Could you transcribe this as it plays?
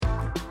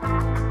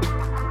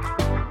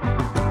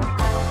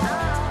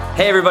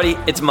Hey everybody,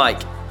 it's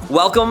Mike.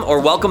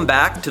 Welcome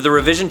back to the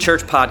Revision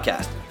Church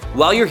podcast.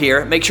 While you're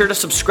here, make sure to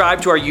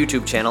subscribe to our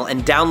YouTube channel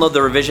and download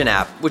the Revision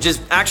app, which is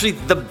actually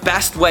the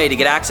best way to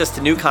get access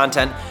to new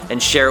content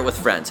and share it with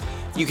friends.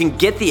 You can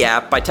get the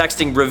app by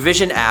texting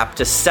Revision app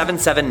to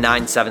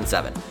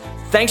 77977.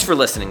 Thanks for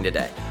listening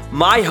today.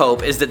 My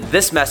hope is that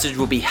this message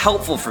will be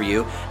helpful for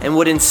you and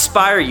would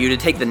inspire you to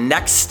take the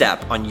next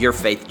step on your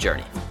faith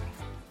journey.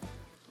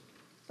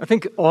 I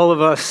think all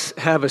of us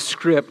have a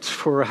script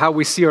for how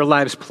we see our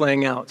lives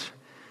playing out,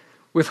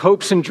 with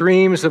hopes and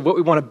dreams of what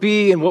we want to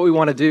be and what we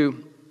want to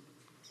do.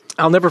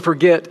 I'll never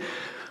forget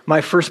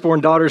my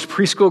firstborn daughter's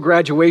preschool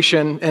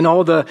graduation, and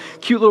all the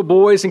cute little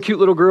boys and cute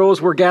little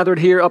girls were gathered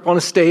here up on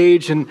a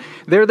stage, and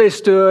there they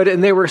stood,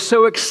 and they were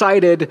so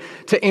excited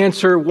to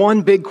answer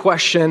one big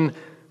question: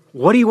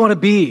 what do you want to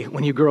be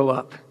when you grow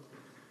up?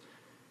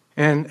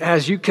 And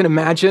as you can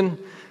imagine,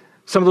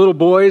 some of the little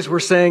boys were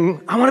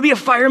saying, I want to be a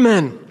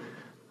fireman.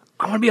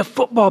 I want to be a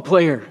football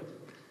player.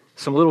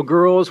 Some little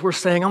girls were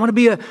saying, I want to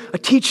be a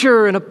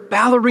teacher and a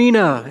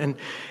ballerina,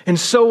 and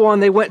so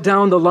on. They went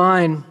down the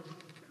line.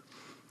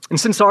 And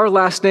since our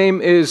last name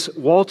is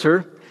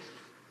Wolter,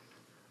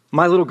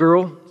 my little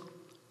girl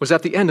was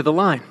at the end of the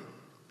line.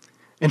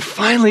 And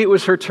finally it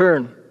was her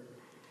turn.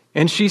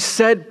 And she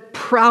said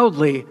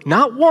proudly,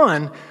 not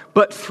one,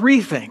 but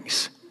three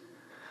things.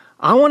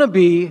 I want to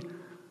be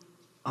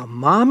a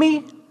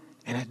mommy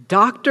and a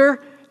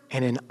doctor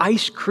and an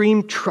ice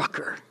cream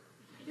trucker.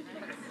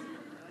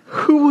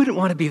 Who wouldn't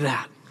want to be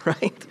that,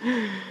 right?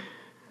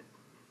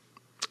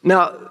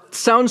 Now, it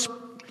sounds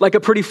like a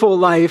pretty full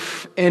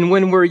life, and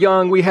when we're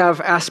young, we have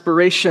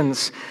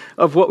aspirations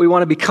of what we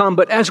want to become.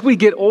 But as we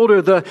get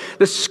older,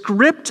 the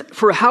script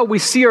for how we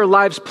see our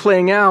lives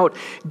playing out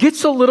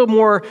gets a little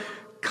more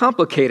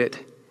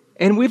complicated,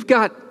 and we've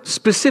got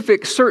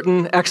specific,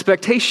 certain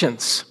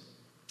expectations.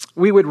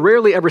 We would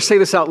rarely ever say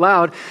this out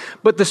loud,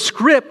 but the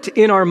script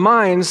in our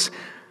minds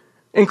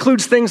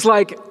includes things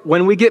like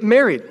when we get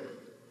married,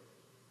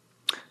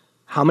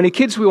 how many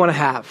kids we want to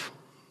have,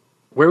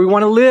 where we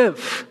want to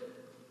live,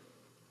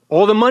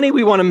 all the money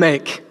we want to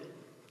make,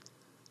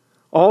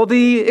 all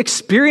the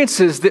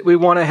experiences that we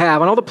want to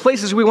have, and all the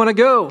places we want to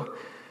go.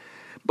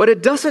 But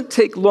it doesn't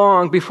take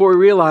long before we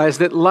realize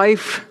that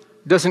life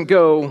doesn't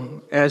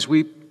go as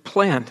we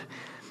planned.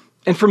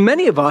 And for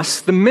many of us,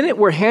 the minute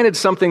we're handed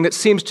something that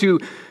seems to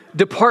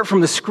depart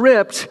from the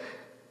script,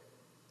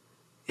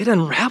 it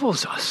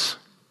unravels us.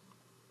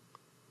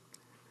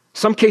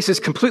 Some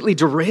cases completely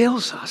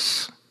derails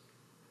us,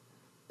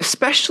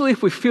 especially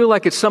if we feel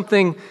like it's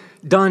something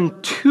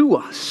done to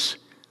us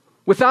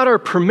without our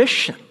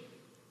permission,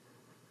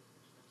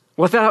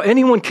 without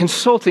anyone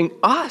consulting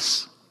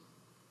us.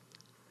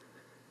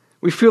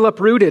 We feel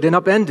uprooted and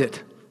upended,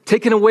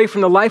 taken away from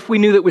the life we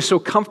knew that was so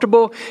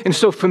comfortable and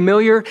so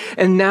familiar,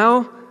 and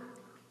now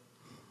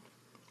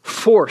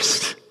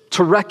forced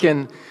to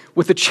reckon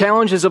with the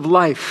challenges of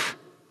life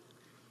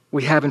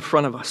we have in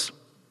front of us.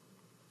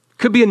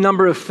 Could be a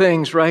number of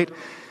things, right?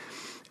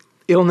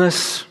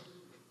 Illness,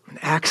 an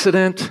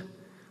accident,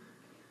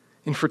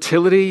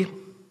 infertility,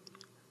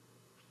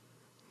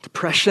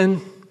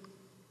 depression,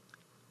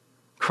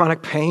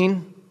 chronic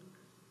pain,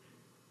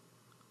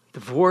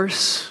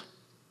 divorce,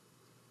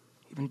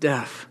 even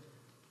death.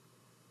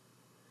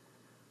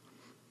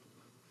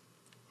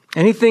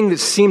 Anything that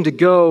seemed to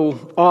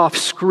go off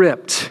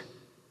script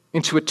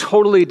into a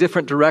totally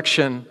different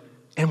direction,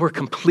 and we're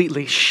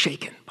completely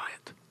shaken by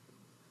it.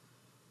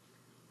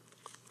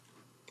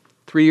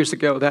 3 years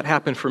ago, that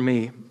happened for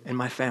me and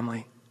my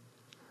family.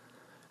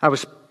 I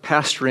was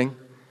pastoring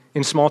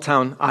in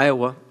small-town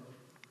Iowa,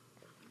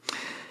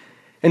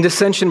 and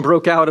dissension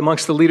broke out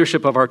amongst the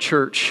leadership of our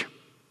church,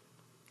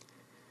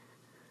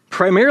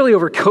 primarily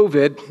over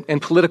COVID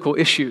and political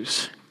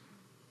issues.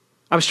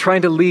 I was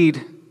trying to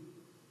lead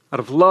out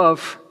of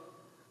love,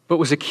 but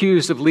was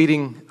accused of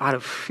leading out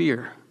of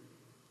fear.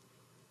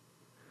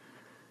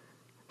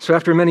 So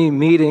after many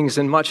meetings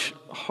and much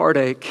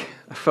heartache,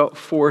 I felt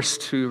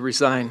forced to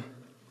resign.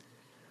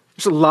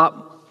 There's a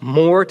lot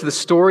more to the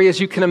story, as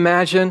you can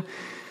imagine.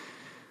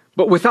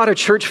 But without a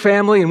church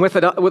family and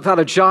without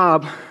a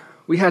job,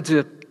 we had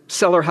to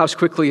sell our house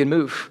quickly and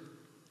move.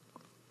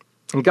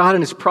 And God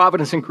in His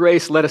providence and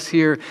grace led us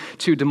here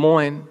to Des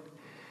Moines.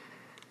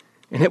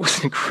 And it was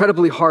an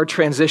incredibly hard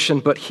transition,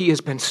 but He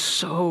has been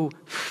so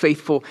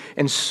faithful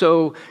and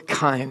so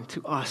kind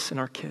to us and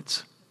our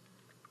kids.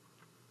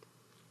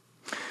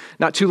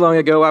 Not too long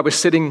ago, I was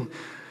sitting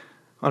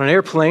on an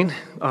airplane,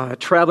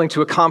 traveling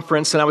to a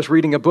conference, and I was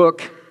reading a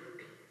book.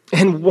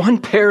 And one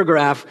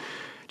paragraph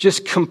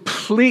just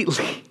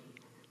completely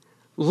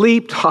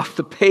leaped off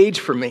the page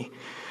for me.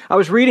 I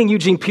was reading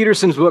Eugene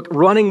Peterson's book,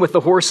 Running with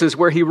the Horses,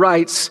 where he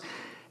writes,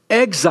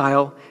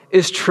 exile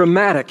is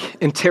traumatic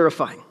and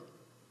terrifying.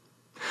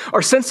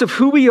 Our sense of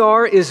who we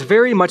are is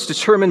very much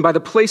determined by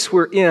the place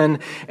we're in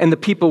and the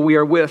people we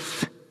are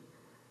with.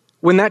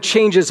 When that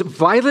changes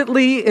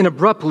violently and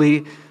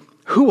abruptly,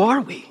 who are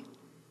we?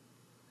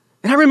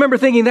 And I remember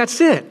thinking, that's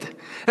it.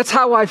 That's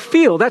how I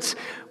feel. That's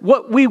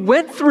what we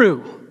went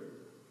through.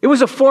 It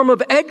was a form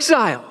of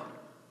exile.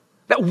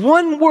 That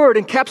one word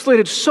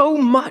encapsulated so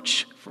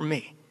much for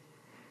me.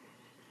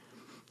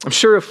 I'm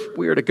sure if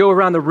we were to go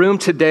around the room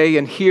today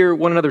and hear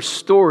one another's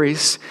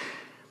stories,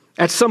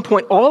 at some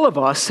point all of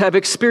us have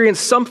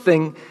experienced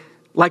something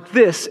like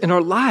this in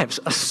our lives,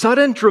 a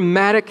sudden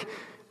dramatic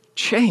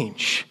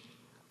change,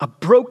 a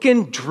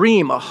broken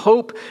dream, a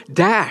hope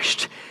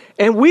dashed,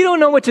 and we don't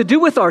know what to do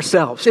with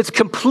ourselves. It's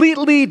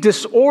completely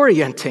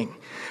disorienting.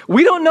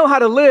 We don't know how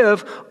to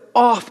live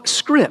off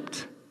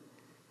script.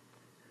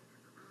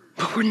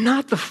 But we're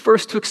not the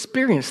first to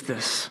experience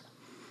this.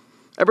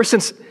 Ever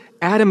since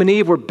Adam and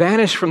Eve were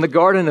banished from the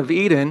Garden of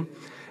Eden,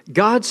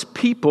 God's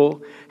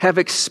people have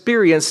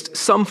experienced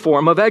some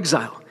form of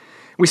exile.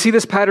 We see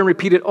this pattern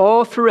repeated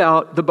all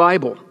throughout the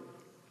Bible.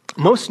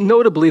 Most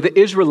notably, the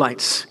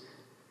Israelites,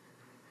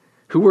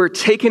 who were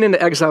taken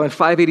into exile in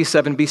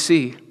 587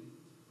 BC.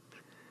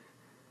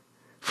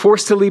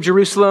 Forced to leave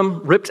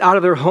Jerusalem, ripped out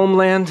of their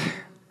homeland,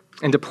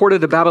 and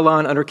deported to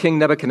Babylon under King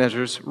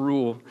Nebuchadnezzar's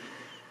rule.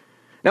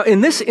 Now,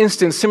 in this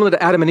instance, similar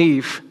to Adam and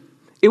Eve,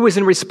 it was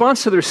in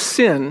response to their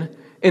sin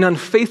and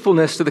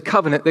unfaithfulness to the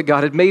covenant that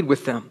God had made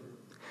with them.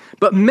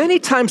 But many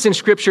times in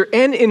Scripture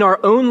and in our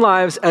own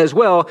lives as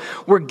well,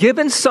 we're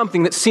given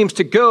something that seems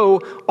to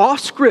go off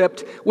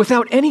script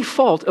without any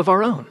fault of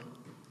our own.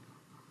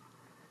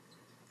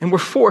 And we're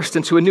forced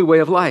into a new way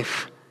of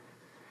life.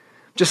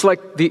 Just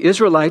like the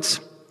Israelites,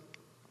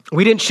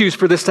 we didn't choose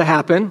for this to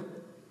happen,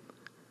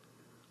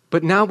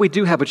 but now we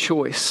do have a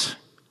choice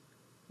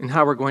in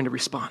how we're going to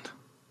respond.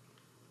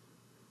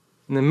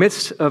 In the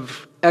midst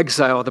of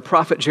exile, the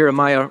prophet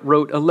Jeremiah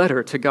wrote a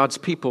letter to God's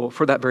people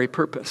for that very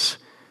purpose,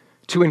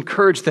 to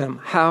encourage them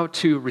how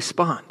to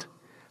respond,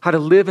 how to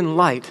live in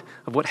light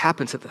of what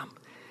happened to them.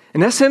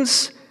 In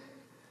essence,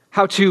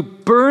 how to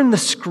burn the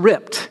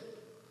script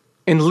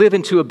and live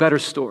into a better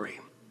story.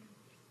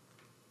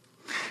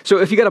 So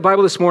if you got a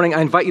Bible this morning,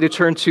 I invite you to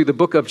turn to the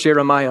book of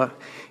Jeremiah.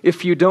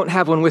 If you don't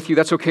have one with you,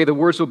 that's okay. The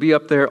words will be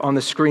up there on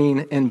the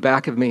screen in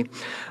back of me.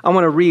 I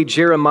want to read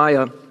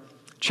Jeremiah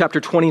chapter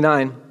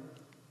 29,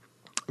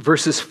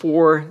 verses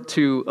 4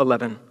 to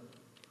 11.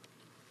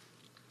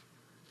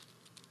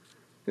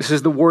 This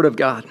is the word of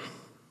God.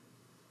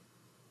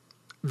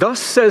 Thus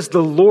says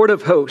the Lord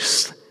of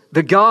hosts,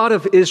 the God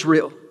of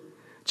Israel,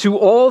 to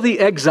all the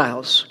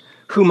exiles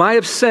whom I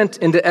have sent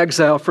into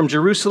exile from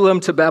Jerusalem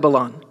to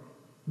Babylon,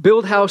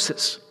 build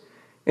houses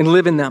and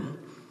live in them,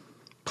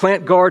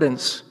 plant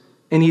gardens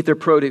and eat their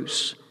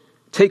produce.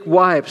 Take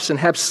wives and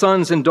have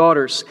sons and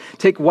daughters.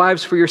 Take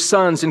wives for your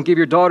sons and give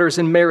your daughters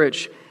in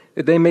marriage,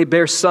 that they may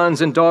bear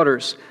sons and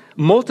daughters.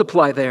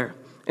 Multiply there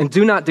and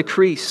do not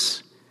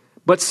decrease,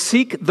 but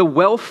seek the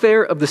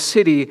welfare of the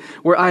city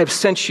where I have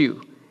sent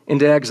you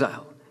into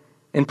exile,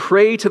 and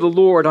pray to the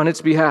Lord on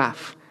its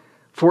behalf.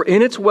 For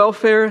in its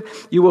welfare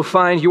you will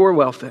find your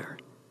welfare.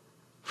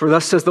 For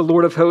thus says the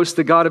Lord of hosts,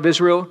 the God of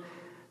Israel,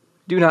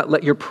 do not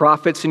let your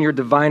prophets and your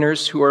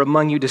diviners who are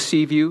among you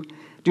deceive you.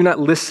 Do not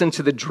listen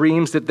to the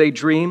dreams that they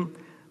dream,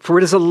 for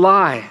it is a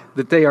lie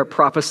that they are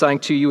prophesying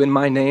to you in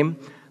my name.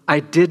 I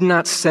did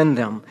not send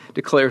them,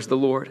 declares the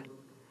Lord.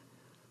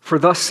 For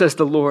thus says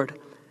the Lord,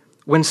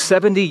 when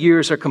 70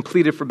 years are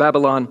completed for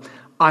Babylon,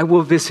 I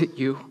will visit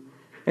you,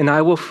 and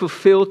I will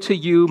fulfill to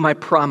you my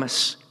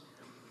promise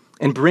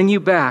and bring you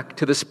back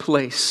to this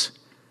place.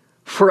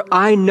 For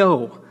I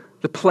know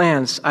the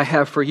plans I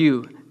have for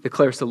you,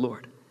 declares the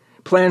Lord.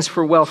 Plans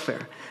for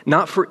welfare,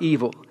 not for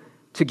evil,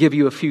 to give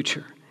you a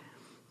future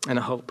and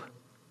a hope.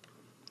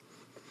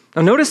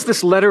 Now notice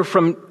this letter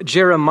from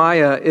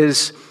Jeremiah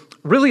is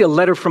really a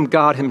letter from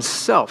God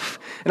himself.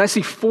 And I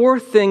see 4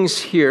 things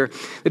here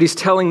that he's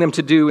telling them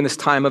to do in this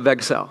time of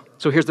exile.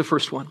 So here's the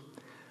first one.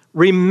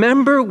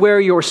 Remember where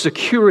your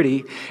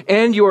security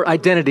and your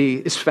identity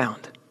is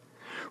found.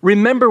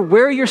 Remember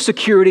where your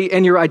security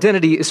and your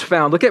identity is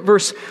found. Look at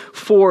verse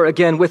 4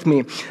 again with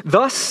me.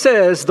 Thus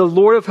says the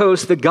Lord of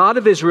hosts, the God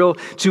of Israel,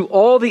 to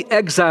all the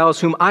exiles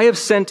whom I have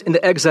sent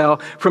into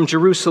exile from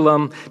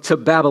Jerusalem to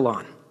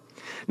Babylon.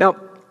 Now,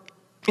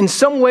 in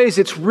some ways,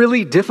 it's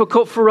really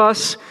difficult for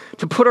us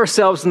to put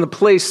ourselves in the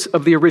place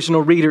of the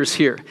original readers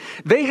here.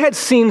 They had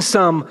seen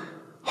some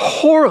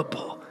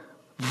horrible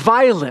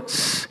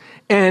violence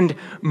and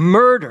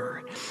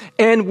murder,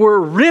 and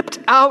were ripped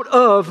out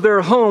of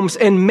their homes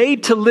and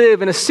made to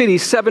live in a city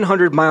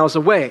 700 miles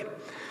away.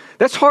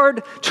 That's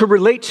hard to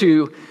relate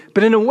to,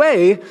 but in a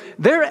way,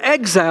 their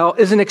exile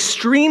is an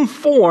extreme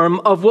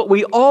form of what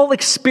we all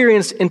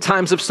experience in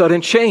times of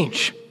sudden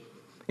change.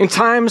 In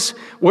times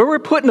where we're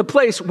put in a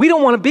place we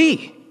don't want to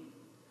be.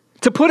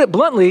 To put it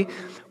bluntly,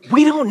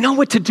 we don't know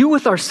what to do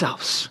with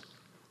ourselves.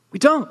 We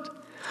don't.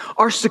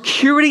 Our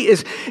security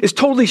is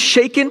totally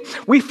shaken.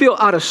 We feel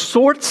out of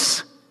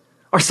sorts.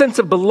 Our sense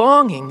of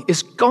belonging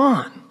is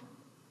gone.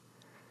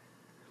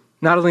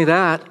 Not only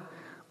that,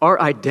 our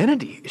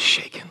identity is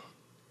shaken.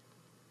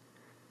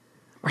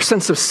 Our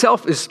sense of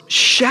self is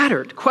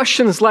shattered.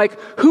 Questions like,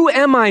 who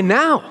am I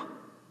now?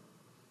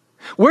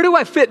 Where do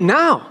I fit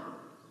now?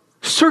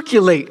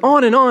 Circulate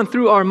on and on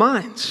through our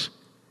minds.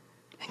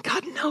 And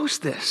God knows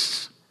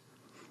this.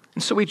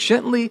 And so he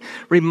gently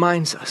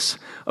reminds us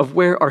of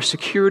where our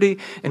security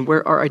and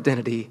where our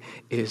identity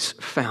is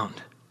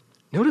found.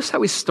 Notice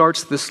how he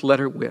starts this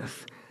letter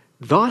with,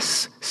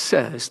 "Thus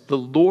says the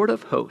Lord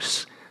of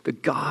hosts, the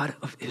God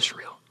of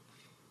Israel."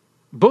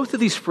 Both of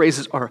these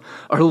phrases are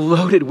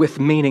loaded with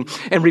meaning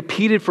and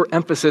repeated for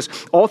emphasis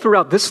all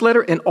throughout this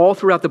letter and all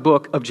throughout the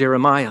book of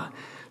Jeremiah.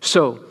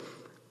 So,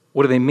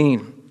 what do they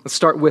mean? Let's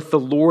start with the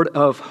Lord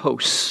of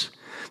hosts.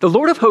 The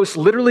Lord of hosts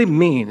literally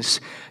means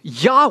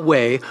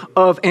Yahweh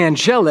of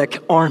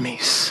angelic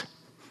armies.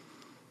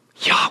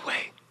 Yahweh.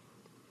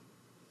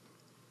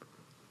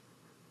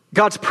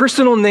 God's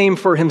personal name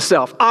for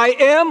himself. I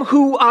am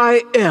who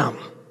I am.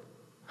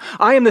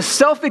 I am the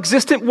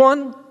self-existent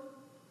one,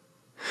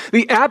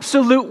 the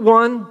absolute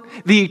one,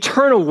 the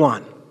eternal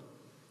one.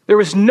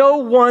 There is no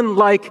one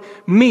like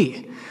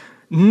me.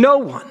 No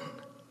one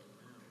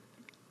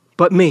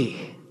but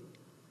me.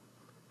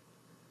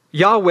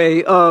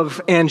 Yahweh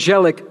of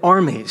angelic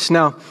armies.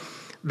 Now,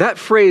 that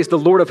phrase, the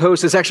Lord of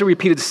hosts, is actually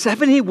repeated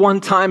 71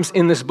 times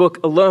in this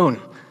book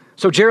alone.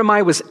 So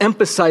Jeremiah was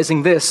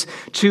emphasizing this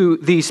to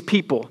these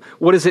people.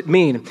 What does it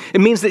mean? It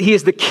means that he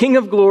is the King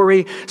of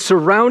glory,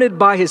 surrounded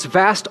by his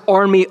vast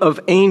army of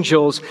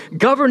angels,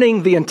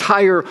 governing the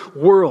entire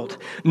world.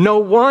 No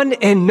one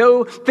and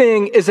no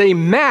thing is a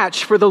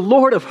match for the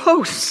Lord of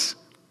hosts.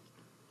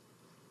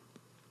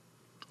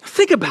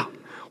 Think about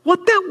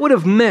what that would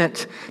have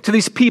meant to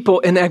these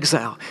people in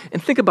exile.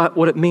 And think about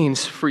what it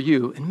means for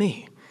you and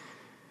me.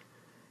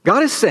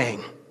 God is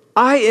saying,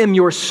 I am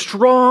your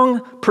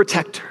strong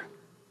protector.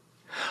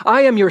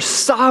 I am your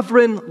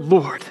sovereign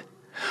Lord.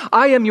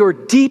 I am your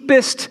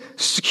deepest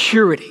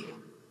security.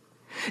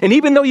 And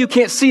even though you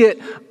can't see it,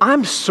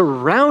 I'm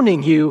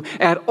surrounding you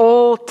at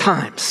all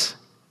times.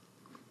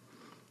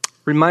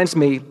 Reminds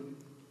me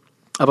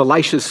of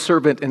Elisha's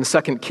servant in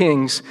 2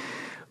 Kings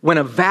when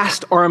a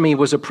vast army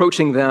was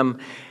approaching them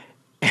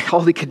and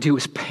all he could do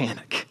was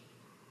panic.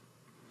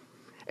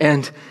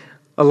 And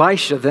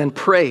Elisha then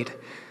prayed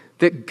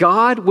that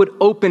God would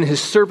open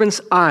his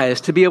servant's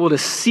eyes to be able to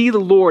see the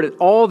Lord and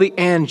all the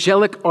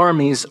angelic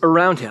armies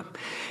around him.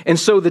 And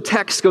so the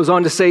text goes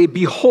on to say,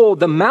 behold,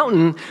 the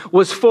mountain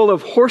was full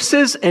of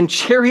horses and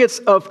chariots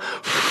of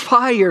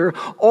fire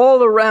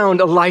all around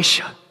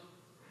Elisha.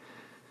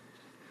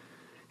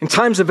 In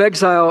times of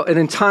exile and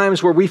in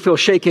times where we feel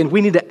shaken,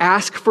 we need to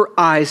ask for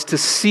eyes to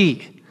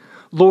see.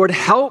 Lord,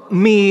 help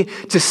me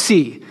to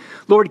see.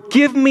 Lord,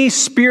 give me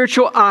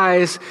spiritual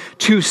eyes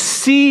to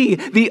see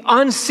the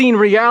unseen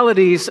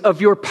realities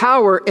of your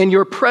power and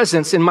your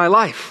presence in my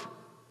life.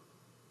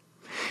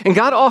 And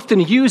God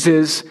often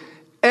uses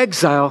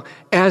exile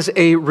as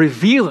a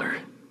revealer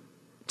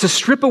to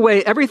strip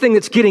away everything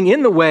that's getting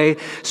in the way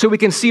so we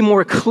can see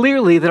more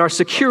clearly that our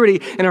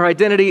security and our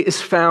identity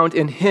is found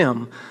in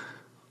Him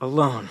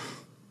alone.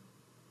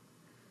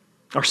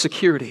 Our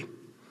security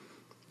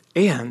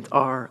and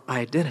our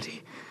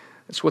identity.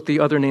 That's what the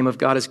other name of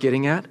God is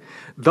getting at.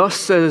 Thus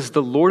says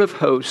the Lord of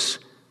hosts,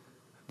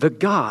 the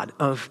God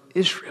of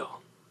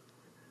Israel.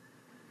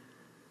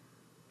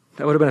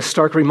 That would have been a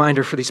stark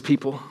reminder for these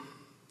people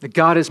that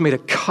God has made a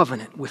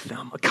covenant with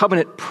them, a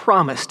covenant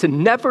promise to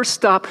never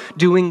stop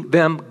doing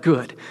them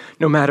good,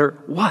 no matter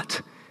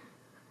what.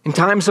 In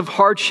times of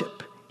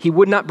hardship, He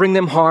would not bring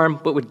them harm,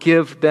 but would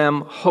give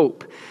them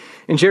hope.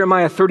 In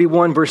Jeremiah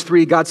 31, verse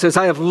 3, God says,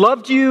 I have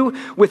loved you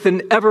with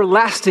an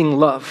everlasting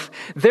love.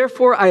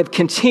 Therefore, I have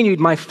continued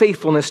my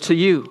faithfulness to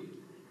you.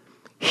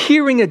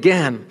 Hearing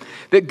again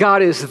that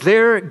God is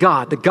their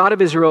God, the God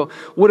of Israel,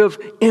 would have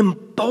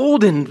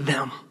emboldened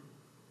them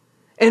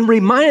and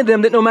reminded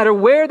them that no matter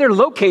where they're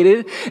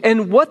located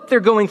and what they're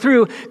going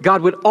through,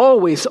 God would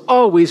always,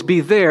 always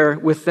be there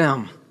with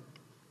them.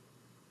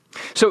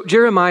 So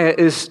Jeremiah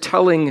is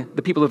telling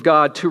the people of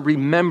God to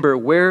remember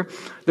where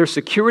their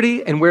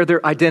security and where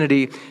their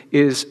identity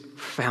is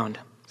found.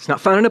 It's not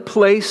found in a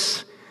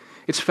place,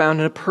 it's found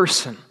in a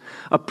person,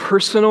 a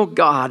personal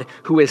God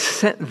who has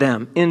sent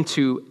them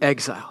into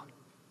exile.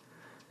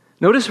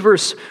 Notice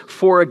verse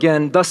 4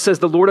 again. Thus says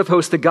the Lord of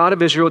hosts, the God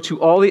of Israel,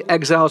 to all the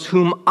exiles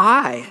whom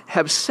I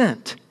have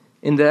sent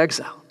into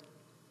exile.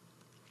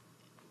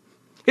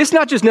 It's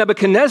not just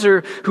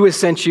Nebuchadnezzar who has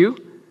sent you,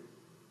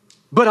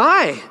 but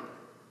I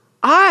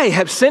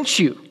have sent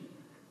you.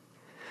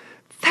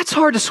 That's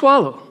hard to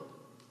swallow.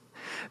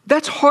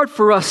 That's hard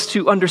for us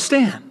to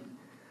understand.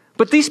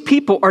 But these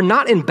people are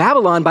not in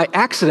Babylon by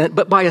accident,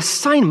 but by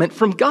assignment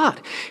from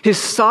God. His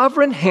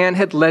sovereign hand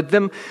had led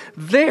them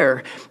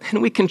there,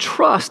 and we can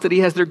trust that He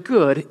has their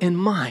good in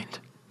mind,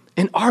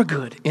 and our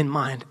good in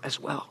mind as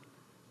well.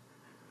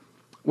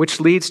 Which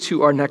leads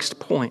to our next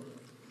point.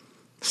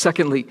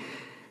 Secondly,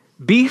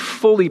 be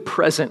fully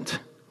present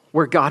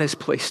where God has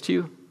placed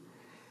you.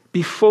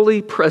 Be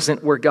fully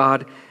present where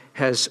God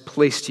has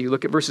placed you.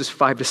 Look at verses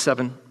 5 to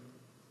 7.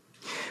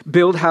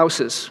 Build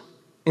houses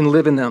and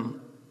live in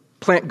them.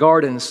 Plant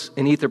gardens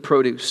and eat their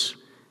produce.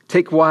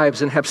 Take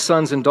wives and have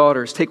sons and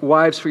daughters. Take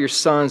wives for your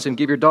sons and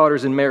give your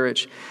daughters in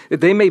marriage, that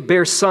they may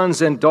bear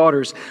sons and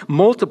daughters.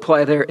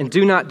 Multiply there and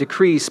do not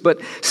decrease, but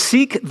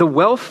seek the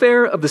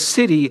welfare of the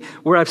city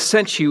where I've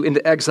sent you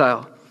into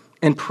exile,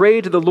 and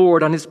pray to the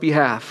Lord on its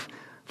behalf,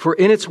 for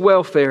in its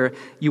welfare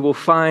you will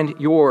find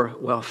your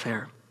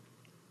welfare.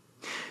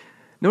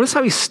 Notice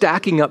how he's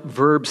stacking up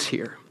verbs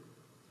here.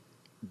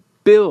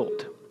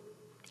 Build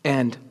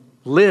and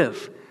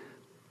live,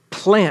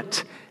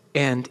 plant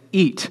and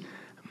eat,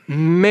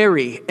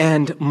 marry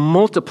and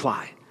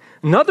multiply.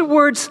 In other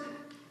words,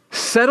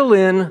 settle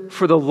in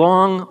for the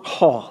long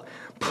haul.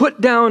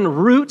 Put down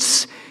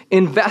roots,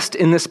 invest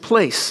in this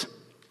place.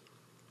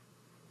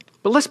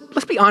 But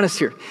let's be honest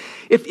here.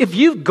 If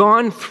you've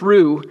gone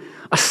through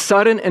a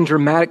sudden and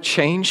dramatic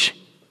change,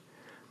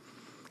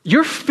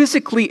 you're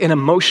physically and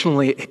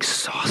emotionally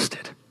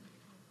exhausted.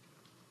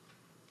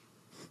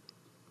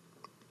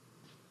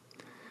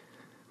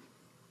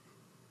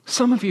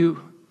 Some of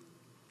you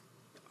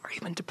are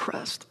even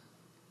depressed,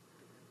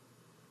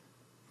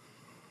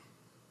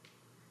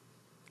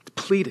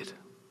 depleted,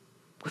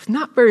 with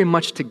not very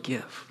much to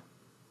give.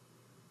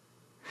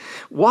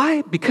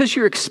 Why? Because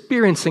you're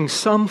experiencing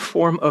some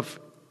form of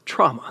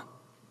trauma.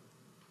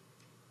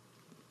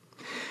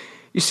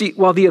 You see,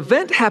 while the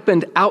event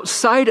happened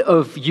outside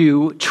of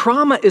you,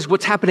 trauma is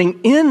what's happening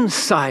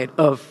inside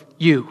of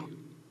you.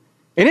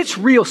 And it's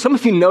real. Some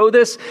of you know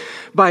this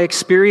by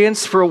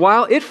experience. For a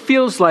while, it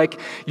feels like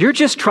you're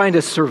just trying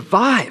to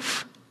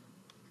survive.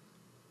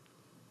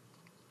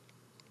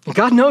 And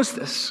God knows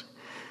this.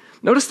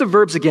 Notice the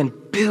verbs again: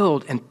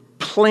 build and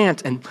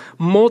plant and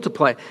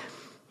multiply.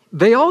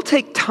 They all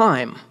take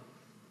time.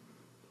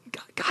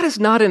 God is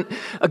not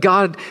a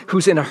God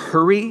who's in a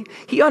hurry.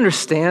 He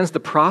understands the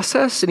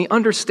process and he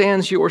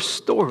understands your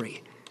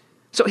story.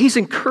 So he's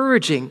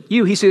encouraging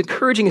you. He's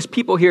encouraging his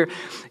people here.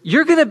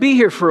 You're going to be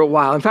here for a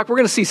while. In fact, we're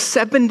going to see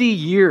 70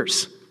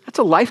 years. That's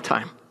a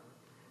lifetime.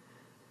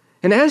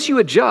 And as you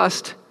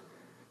adjust,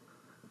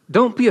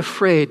 don't be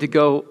afraid to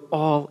go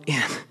all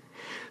in.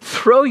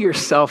 Throw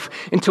yourself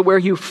into where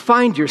you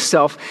find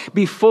yourself.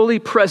 Be fully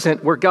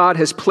present where God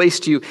has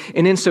placed you.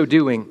 And in so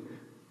doing,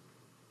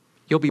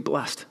 you'll be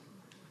blessed.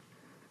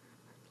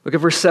 Look at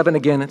verse 7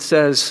 again. It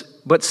says,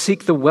 but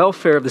seek the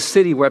welfare of the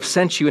city where I've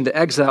sent you into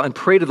exile and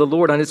pray to the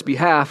Lord on its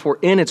behalf, for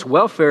in its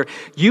welfare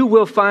you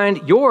will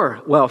find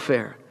your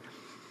welfare.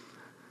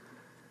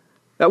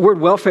 That word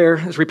welfare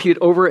is repeated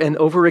over and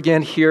over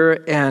again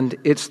here, and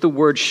it's the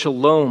word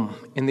shalom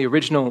in the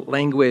original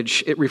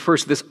language. It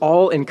refers to this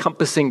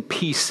all-encompassing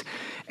peace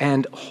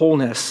and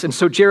wholeness. And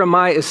so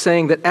Jeremiah is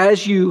saying that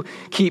as you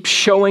keep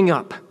showing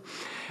up,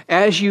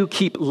 as you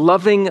keep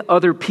loving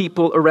other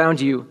people around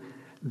you,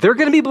 they're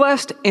going to be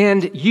blessed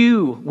and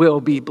you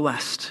will be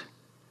blessed.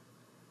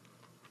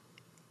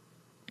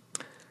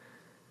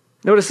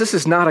 Notice this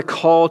is not a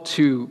call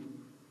to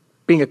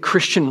being a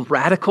Christian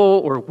radical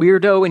or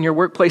weirdo in your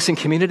workplace and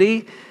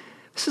community.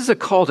 This is a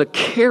call to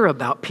care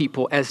about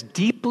people as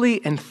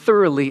deeply and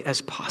thoroughly as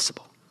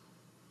possible.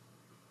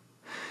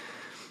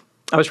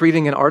 I was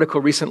reading an article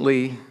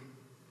recently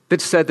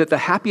that said that the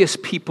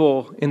happiest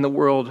people in the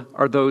world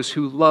are those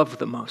who love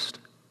the most.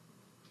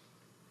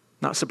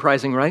 Not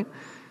surprising, right?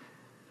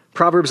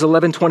 Proverbs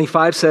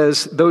 11:25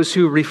 says, those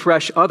who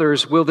refresh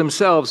others will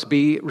themselves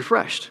be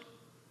refreshed.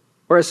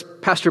 Or as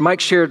Pastor Mike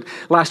shared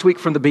last week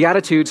from the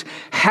Beatitudes,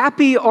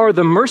 happy are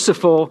the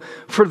merciful,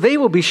 for they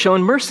will be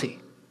shown mercy.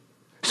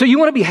 So you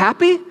want to be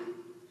happy?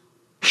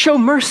 Show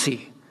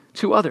mercy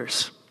to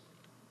others.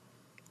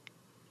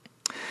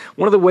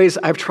 One of the ways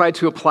I've tried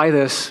to apply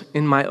this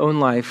in my own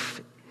life,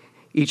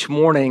 each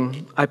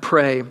morning I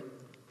pray,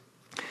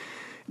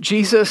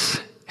 Jesus,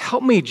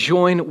 help me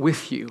join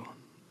with you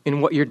in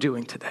what you're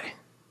doing today.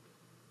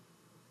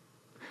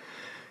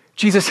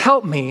 Jesus,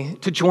 help me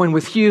to join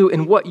with you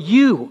in what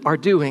you are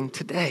doing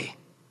today.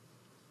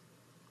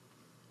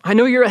 I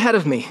know you're ahead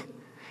of me.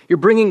 You're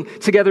bringing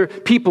together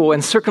people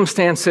and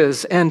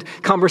circumstances and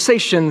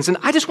conversations, and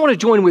I just want to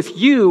join with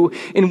you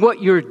in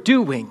what you're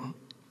doing,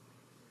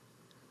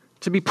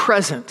 to be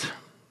present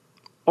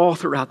all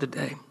throughout the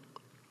day.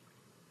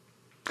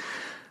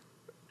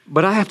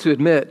 But I have to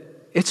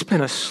admit, it's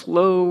been a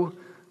slow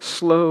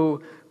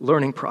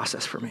learning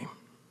process for me.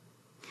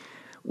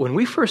 When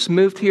we first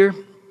moved here,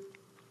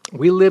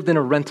 we lived in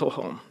a rental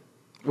home.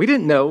 We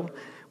didn't know,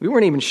 we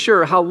weren't even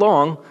sure how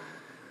long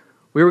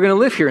we were going to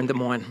live here in Des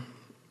Moines.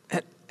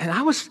 And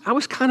I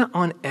was kind of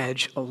on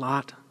edge a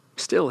lot,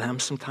 still am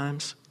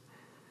sometimes.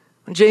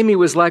 And Jamie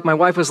was like, my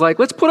wife was like,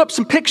 let's put up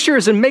some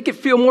pictures and make it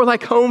feel more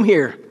like home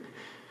here.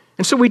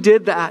 And so we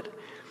did that.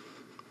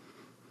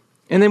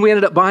 And then we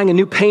ended up buying a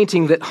new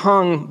painting that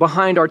hung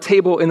behind our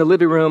table in the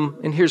living room,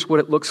 and here's what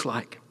it looks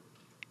like.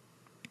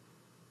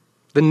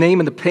 The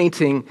name of the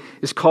painting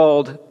is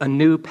called A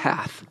New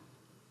Path.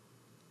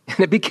 And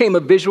it became a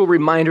visual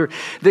reminder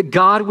that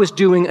God was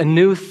doing a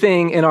new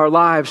thing in our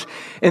lives.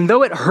 And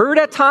though it hurt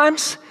at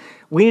times,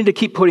 we need to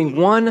keep putting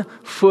one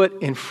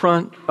foot in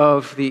front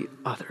of the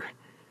other.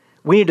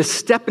 We need to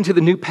step into the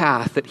new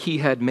path that he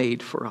had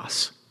made for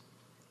us.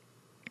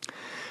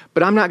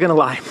 But I'm not going to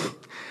lie.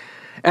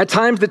 At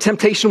times, the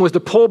temptation was to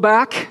pull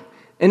back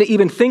and to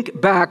even think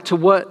back to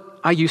what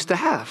I used to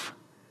have.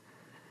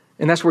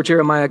 And that's where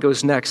Jeremiah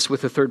goes next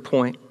with the third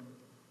point.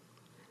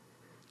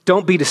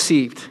 Don't be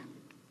deceived.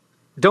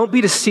 Don't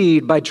be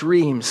deceived by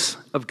dreams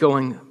of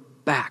going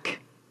back.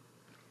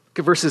 Look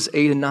at verses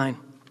 8 and 9.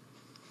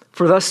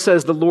 For thus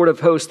says the Lord of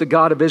hosts, the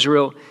God of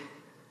Israel.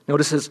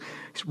 Notice he's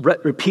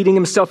repeating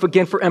himself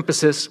again for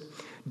emphasis.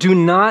 Do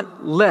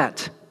not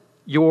let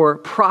your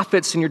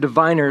prophets and your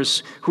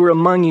diviners who are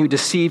among you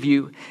deceive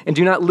you, and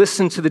do not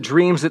listen to the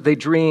dreams that they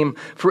dream,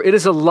 for it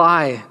is a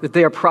lie that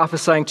they are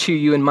prophesying to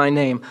you in my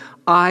name.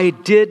 I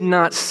did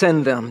not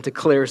send them,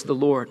 declares the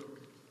Lord.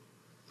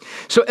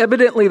 So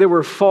evidently there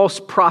were false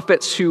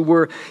prophets who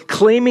were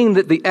claiming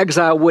that the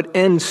exile would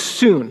end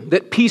soon,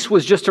 that peace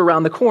was just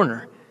around the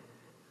corner.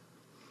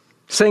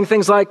 Saying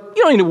things like,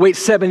 you don't need to wait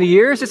 70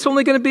 years, it's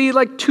only going to be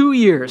like 2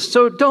 years,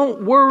 so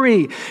don't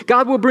worry.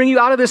 God will bring you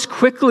out of this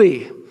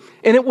quickly.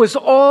 And it was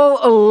all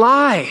a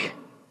lie.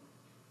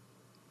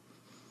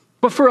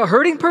 But for a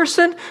hurting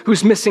person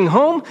who's missing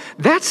home,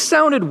 that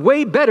sounded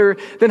way better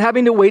than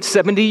having to wait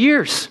 70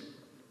 years.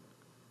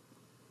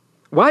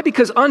 Why?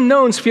 Because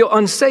unknowns feel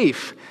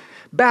unsafe.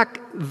 Back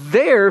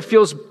there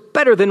feels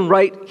better than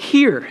right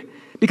here.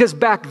 Because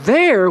back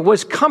there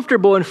was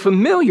comfortable and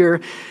familiar,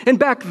 and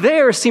back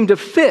there seemed to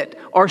fit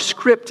our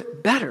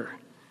script better.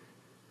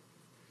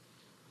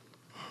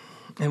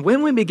 And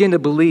when we begin to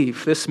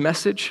believe this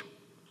message,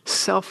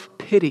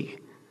 self-pity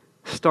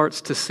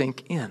starts to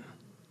sink in.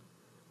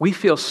 We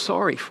feel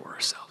sorry for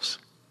ourselves.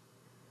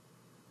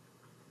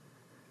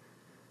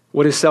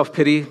 What is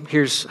self-pity?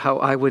 Here's how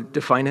I would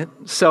define it.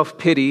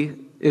 Self-pity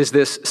is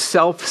this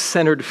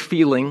self-centered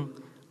feeling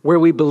where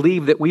we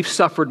believe that we've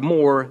suffered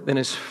more than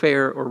is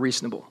fair or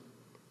reasonable.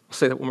 I'll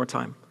say that one more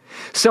time.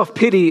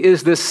 Self-pity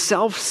is this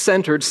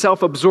self-centered,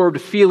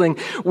 self-absorbed feeling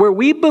where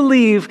we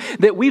believe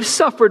that we've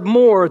suffered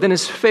more than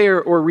is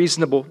fair or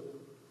reasonable.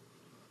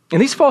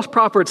 And these false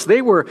prophets,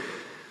 they were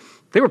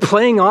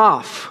playing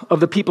off of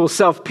the people's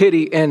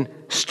self-pity and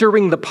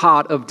stirring the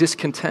pot of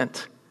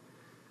discontent.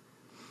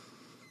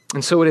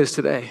 And so it is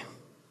today,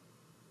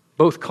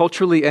 both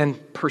culturally and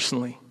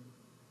personally.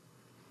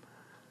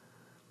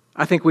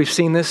 I think we've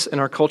seen this in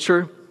our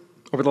culture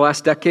over the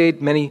last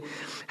decade. Many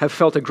have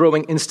felt a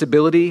growing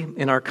instability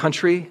in our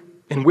country.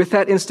 And with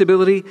that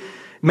instability,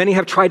 many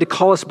have tried to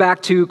call us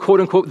back to,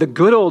 quote unquote, the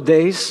good old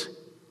days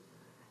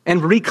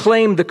and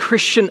reclaim the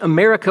Christian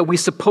America we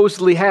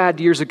supposedly had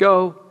years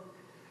ago,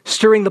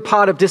 stirring the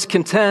pot of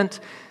discontent.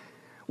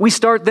 We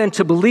start then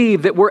to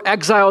believe that we're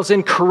exiles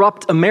in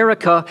corrupt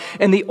America,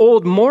 and the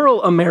old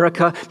moral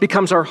America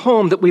becomes our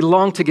home that we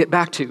long to get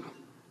back to.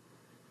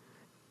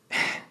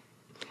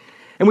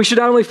 And we should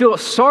not only feel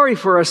sorry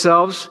for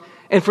ourselves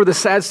and for the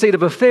sad state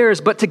of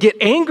affairs, but to get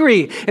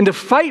angry and to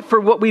fight for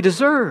what we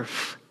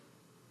deserve.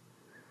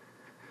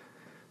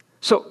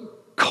 So,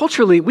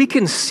 culturally, we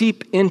can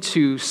seep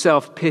into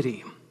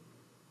self-pity.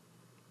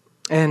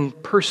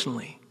 And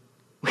personally,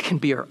 we can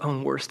be our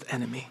own worst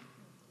enemy.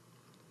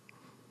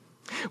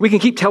 We can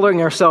keep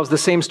telling ourselves the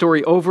same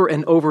story over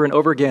and over and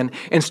over again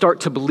and start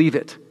to believe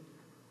it.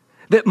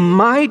 That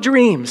my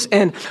dreams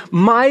and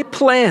my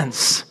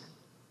plans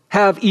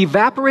have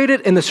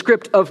evaporated and the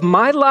script of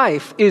my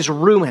life is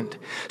ruined.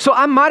 So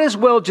I might as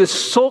well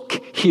just sulk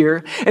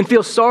here and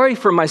feel sorry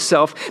for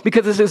myself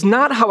because this is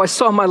not how I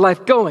saw my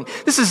life going.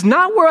 This is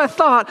not where I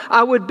thought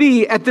I would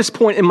be at this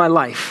point in my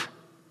life.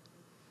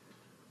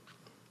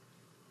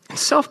 And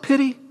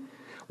self-pity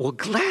will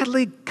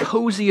gladly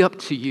cozy up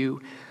to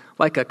you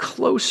like a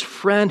close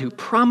friend who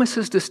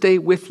promises to stay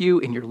with you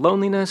in your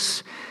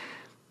loneliness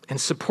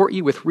and support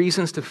you with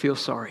reasons to feel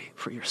sorry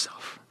for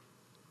yourself.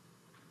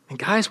 And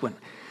guys, when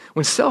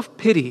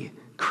self-pity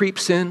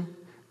creeps in,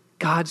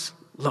 God's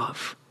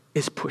love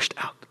is pushed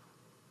out.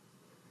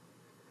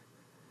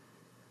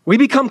 We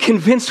become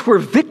convinced we're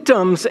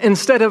victims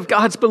instead of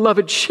God's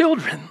beloved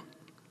children.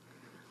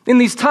 In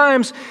these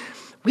times,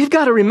 we've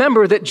got to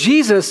remember that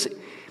Jesus,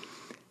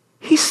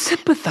 he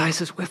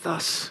sympathizes with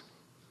us.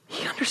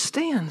 He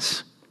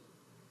understands.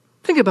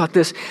 Think about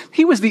this.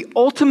 He was the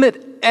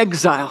ultimate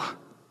exile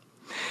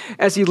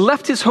as he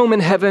left his home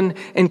in heaven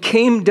and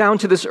came down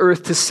to this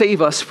earth to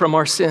save us from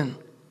our sin.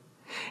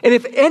 And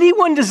if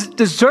anyone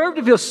deserved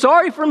to feel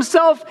sorry for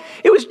himself,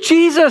 it was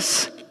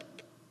Jesus.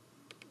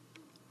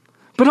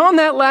 But on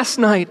that last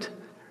night,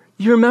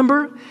 you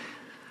remember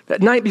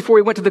that night before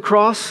he went to the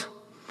cross?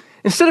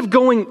 Instead of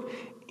going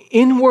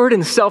inward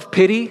in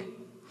self-pity,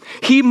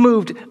 he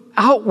moved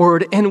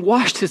outward and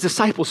washed his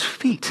disciples'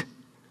 feet.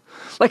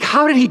 Like,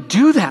 how did he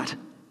do that?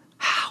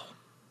 How?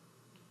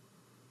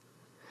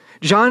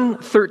 John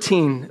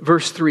 13,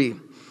 verse 3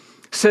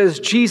 says,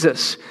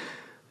 Jesus,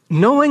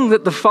 knowing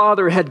that the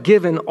Father had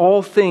given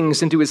all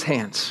things into his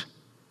hands,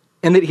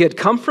 and that he had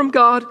come from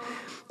God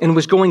and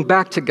was going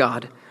back to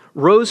God,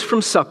 rose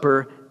from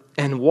supper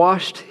and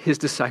washed his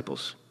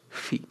disciples'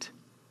 feet.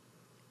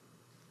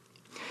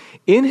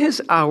 In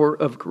his hour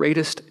of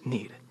greatest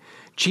need,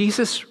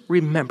 Jesus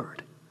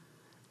remembered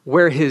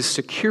where his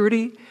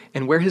security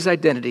and where his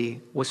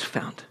identity was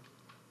found.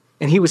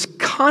 And he was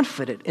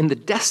confident in the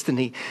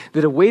destiny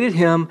that awaited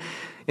him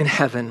in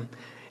heaven.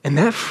 And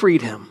that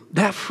freed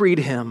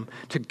him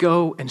to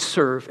go and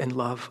serve and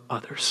love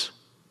others.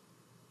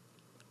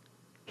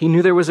 He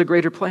knew there was a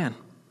greater plan,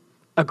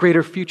 a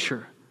greater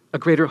future, a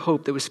greater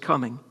hope that was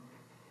coming.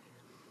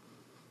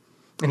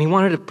 And he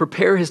wanted to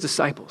prepare his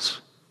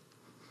disciples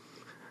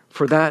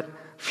for that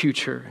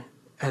future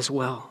as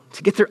well,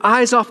 to get their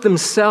eyes off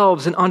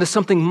themselves and onto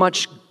something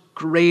much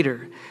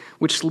greater,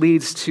 which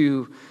leads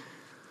to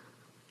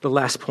the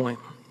last point.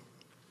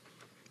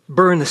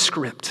 Burn the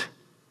script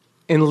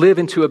and live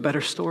into a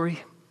better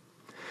story.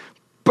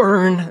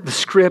 Burn the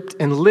script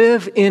and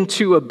live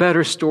into a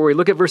better story.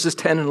 Look at verses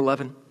 10 and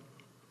 11.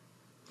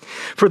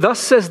 For thus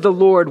says the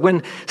Lord,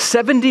 when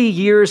 70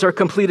 years are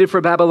completed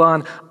for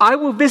Babylon, I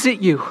will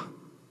visit you,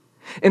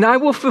 and I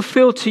will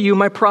fulfill to you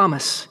my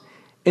promise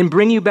and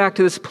bring you back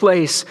to this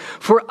place.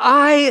 For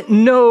I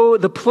know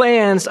the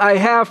plans I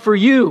have for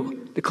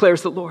you,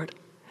 declares the Lord.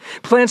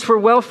 Plans for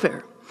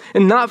welfare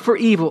and not for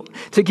evil,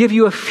 to give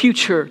you a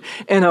future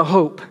and a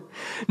hope.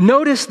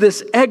 Notice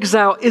this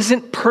exile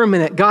isn't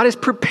permanent. God is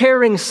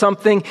preparing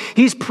something.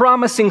 He's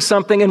promising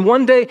something, and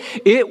one day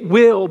it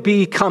will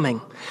be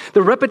coming.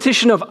 The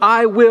repetition of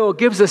I will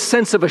gives a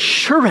sense of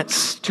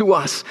assurance to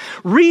us,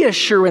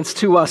 reassurance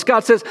to us.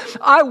 God says,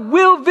 I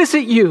will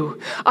visit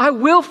you. I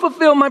will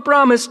fulfill my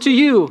promise to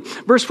you.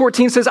 Verse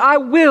 14 says, I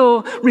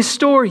will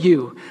restore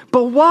you.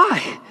 But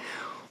why?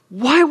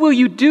 Why will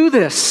you do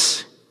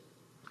this?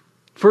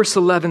 Verse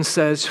 11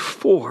 says,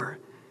 for,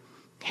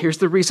 here's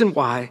the reason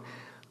why,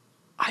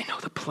 I know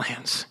the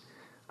plans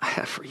I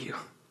have for you.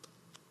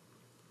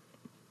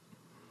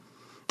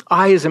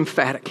 I is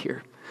emphatic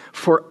here.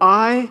 For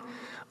I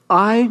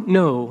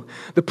know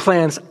the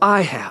plans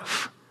I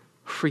have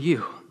for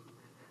you.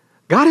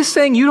 God is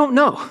saying you don't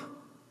know.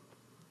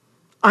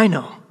 I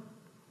know.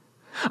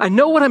 I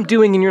know what I'm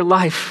doing in your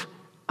life.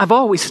 I've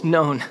always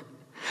known.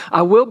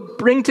 I will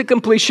bring to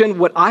completion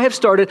what I have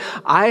started.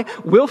 I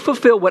will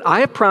fulfill what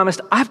I have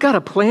promised. I've got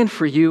a plan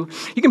for you.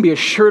 You can be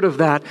assured of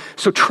that.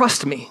 So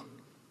trust me.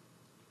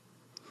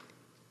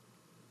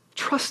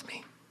 Trust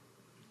me.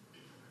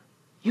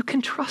 You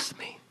can trust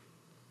me.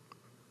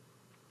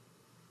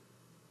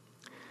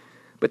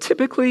 But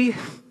typically,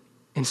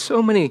 in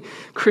so many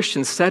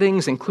Christian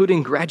settings,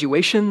 including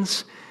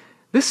graduations,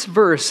 this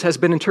verse has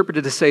been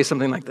interpreted to say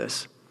something like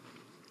this.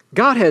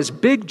 God has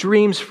big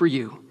dreams for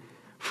you,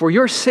 for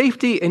your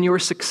safety and your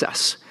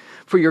success,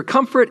 for your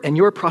comfort and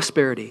your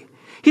prosperity.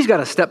 He's got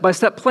a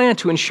step-by-step plan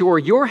to ensure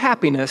your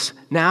happiness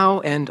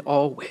now and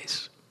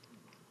always.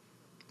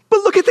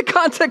 But look at the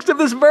context of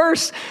this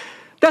verse.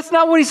 That's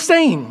not what he's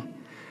saying.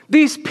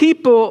 These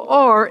people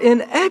are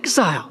in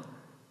exile.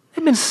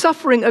 They've been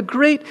suffering a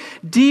great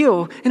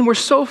deal, and we're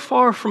so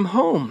far from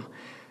home.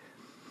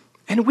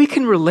 And we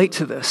can relate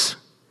to this.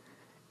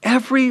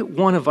 Every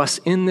one of us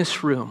in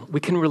this room, we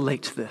can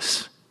relate to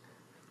this.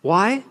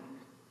 Why?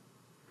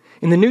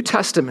 In the New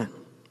Testament,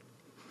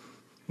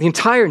 the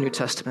entire New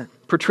Testament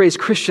portrays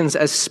Christians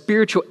as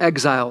spiritual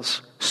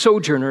exiles,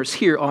 sojourners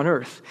here on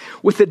earth,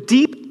 with a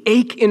deep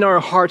ache in our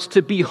hearts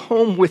to be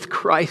home with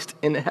Christ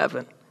in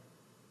heaven.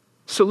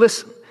 So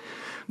listen,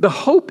 the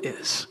hope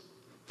is,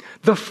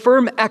 the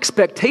firm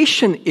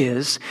expectation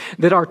is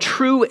that our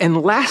true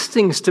and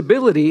lasting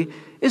stability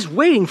is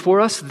waiting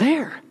for us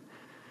there.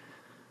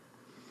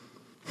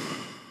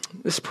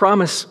 This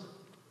promise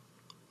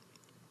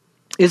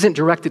isn't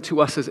directed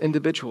to us as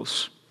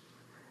individuals.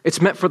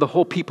 It's meant for the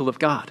whole people of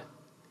God.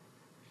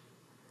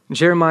 In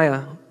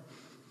Jeremiah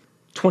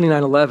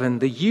 29:11,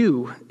 the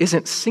you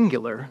isn't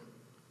singular,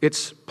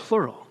 it's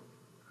plural.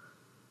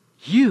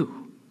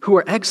 You who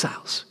are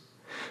exiles,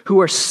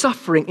 who are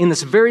suffering in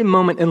this very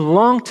moment and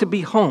long to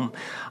be home.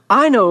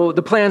 I know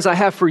the plans I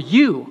have for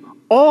you,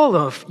 all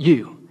of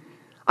you.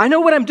 I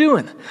know what I'm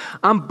doing.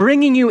 I'm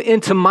bringing you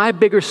into my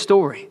bigger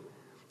story.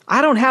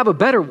 I don't have a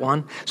better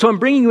one, so I'm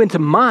bringing you into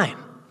mine.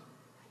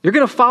 You're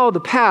going to follow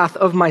the path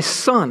of my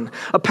son,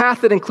 a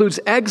path that includes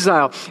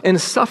exile and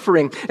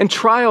suffering and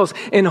trials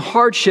and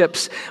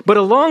hardships, but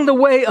along the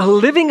way, a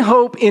living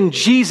hope in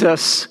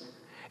Jesus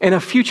and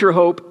a future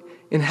hope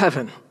in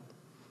heaven.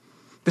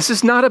 This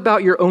is not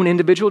about your own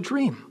individual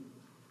dream.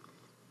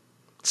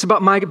 It's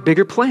about my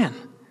bigger plan.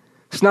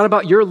 It's not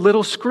about your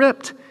little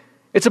script.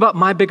 It's about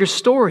my bigger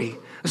story,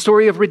 a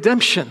story of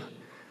redemption,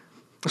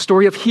 a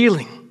story of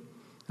healing,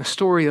 a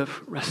story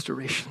of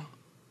restoration.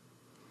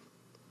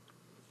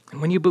 And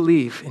when you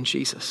believe in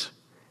Jesus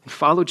and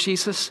follow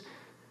Jesus,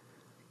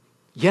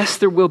 yes,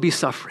 there will be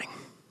suffering,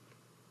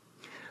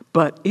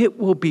 but it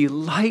will be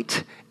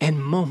light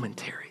and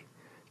momentary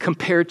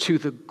compared to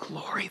the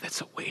glory that's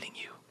awaiting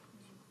you.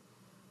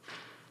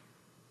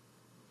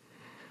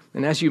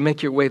 And as you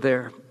make your way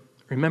there,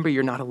 remember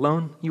you're not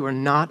alone. You are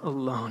not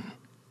alone.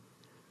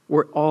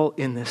 We're all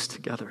in this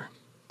together.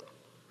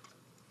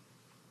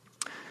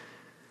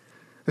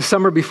 The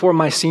summer before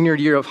my senior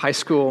year of high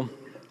school,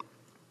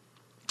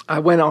 I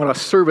went on a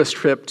service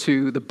trip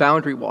to the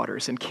Boundary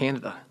Waters in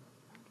Canada.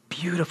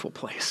 Beautiful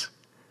place.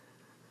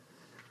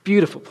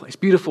 Beautiful place,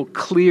 beautiful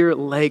clear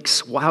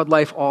lakes,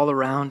 wildlife all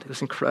around. It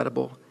was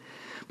incredible.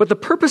 But the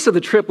purpose of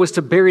the trip was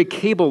to bury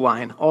cable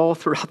line all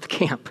throughout the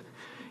camp,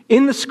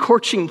 in the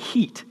scorching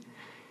heat,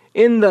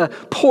 in the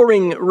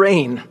pouring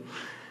rain.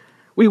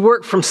 We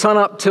worked from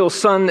sunup till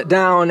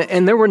sundown,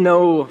 and there were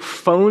no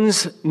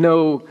phones,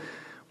 no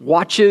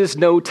watches,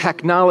 no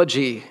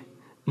technology,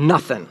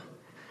 nothing.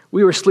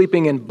 We were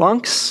sleeping in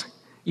bunks,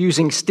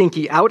 using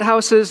stinky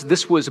outhouses.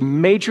 This was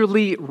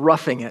majorly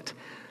roughing it,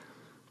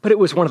 but it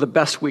was one of the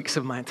best weeks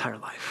of my entire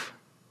life.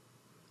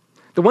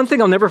 The one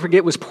thing I'll never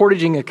forget was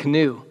portaging a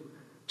canoe.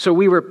 So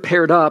we were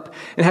paired up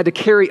and had to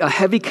carry a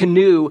heavy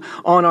canoe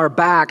on our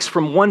backs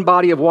from one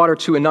body of water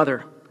to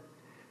another,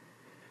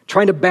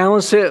 trying to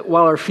balance it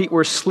while our feet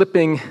were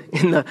slipping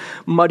in the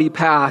muddy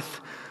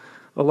path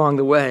along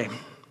the way,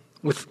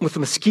 with the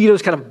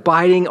mosquitoes kind of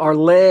biting our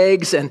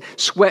legs and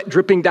sweat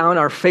dripping down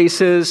our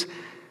faces.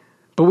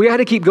 But we had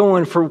to keep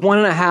going for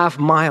 1.5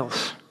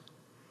 miles,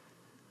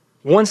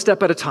 one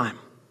step at a time,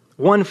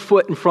 one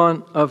foot in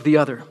front of the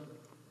other.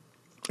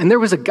 And there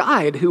was a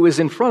guide who was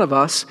in front of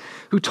us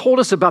who told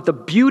us about the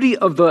beauty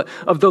of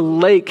the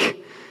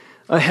lake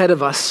ahead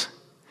of us.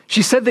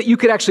 She said that you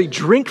could actually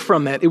drink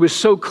from it. It was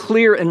so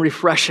clear and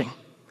refreshing.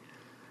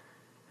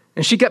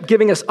 And she kept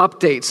giving us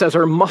updates as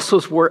our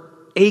muscles were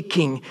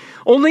aching.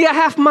 Only a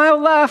 1/2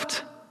 mile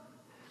left.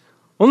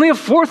 Only a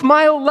 1/4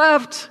 mile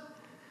left.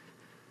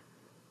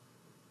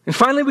 And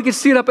finally we could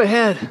see it up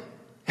ahead.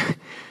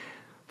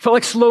 Felt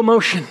like slow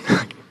motion.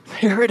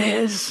 There it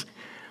is.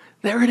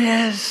 There it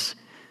is.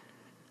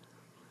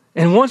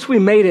 And once we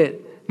made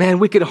it, man,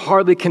 we could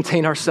hardly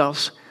contain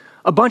ourselves.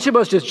 A bunch of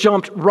us just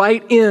jumped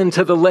right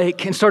into the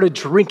lake and started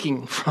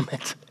drinking from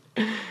it.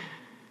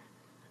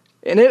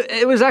 And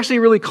it was actually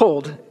really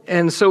cold,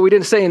 and so we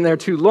didn't stay in there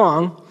too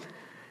long.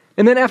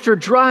 And then after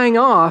drying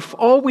off,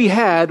 all we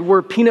had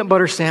were peanut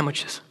butter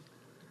sandwiches.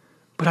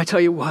 But I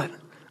tell you what,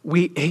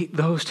 we ate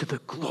those to the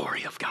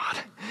glory of God.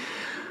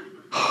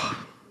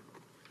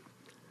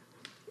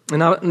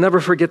 And I'll never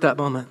forget that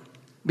moment.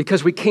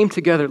 Because we came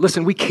together.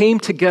 Listen, we came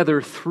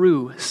together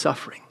through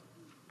suffering.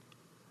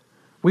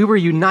 We were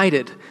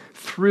united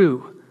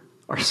through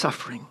our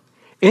suffering.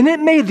 And it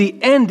made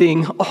the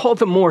ending all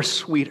the more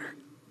sweeter.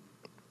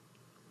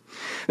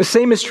 The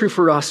same is true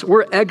for us.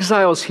 We're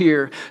exiles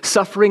here,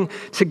 suffering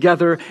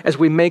together as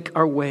we make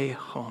our way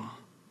home.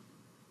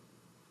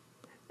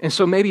 And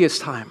so maybe it's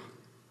time.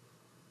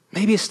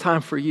 Maybe it's time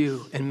for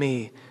you and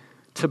me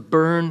to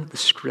burn the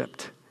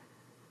script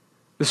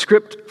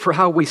for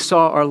how we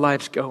saw our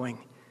lives going,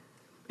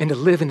 and to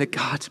live into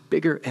God's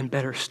bigger and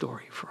better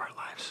story for our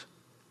lives.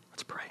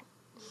 Let's pray.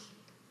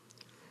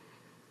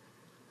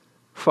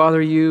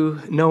 Father, you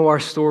know our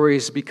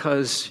stories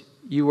because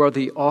you are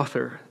the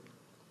author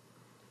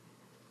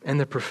and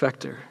the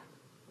perfecter,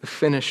 the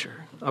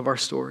finisher of our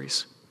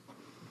stories.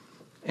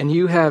 And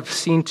you have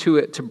seen to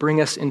it to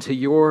bring us into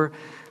your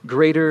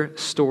greater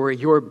story,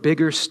 your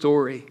bigger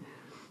story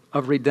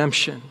of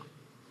redemption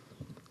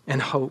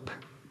and hope.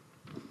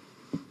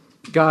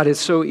 God, it's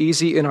so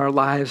easy in our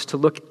lives to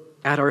look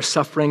at our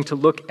suffering, to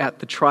look at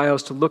the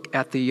trials, to look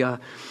at the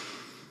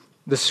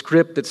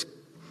script that's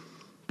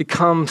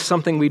become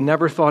something we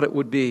never thought it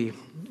would be,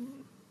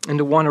 and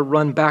to want to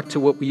run back to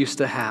what we used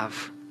to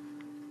have.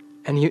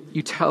 And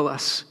you tell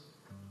us,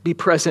 be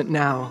present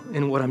now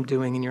in what I'm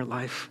doing in your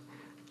life.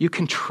 You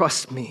can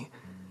trust me.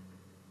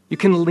 You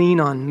can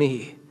lean on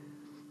me.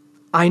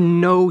 I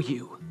know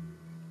you.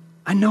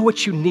 I know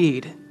what you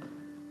need.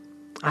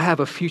 I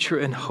have a future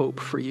and hope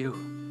for you.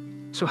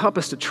 So help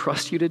us to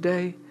trust you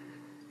today,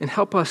 and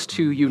help us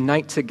to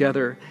unite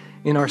together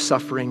in our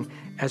suffering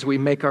as we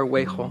make our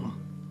way home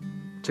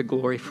to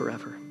glory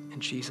forever.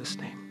 In Jesus'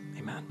 name,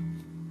 amen.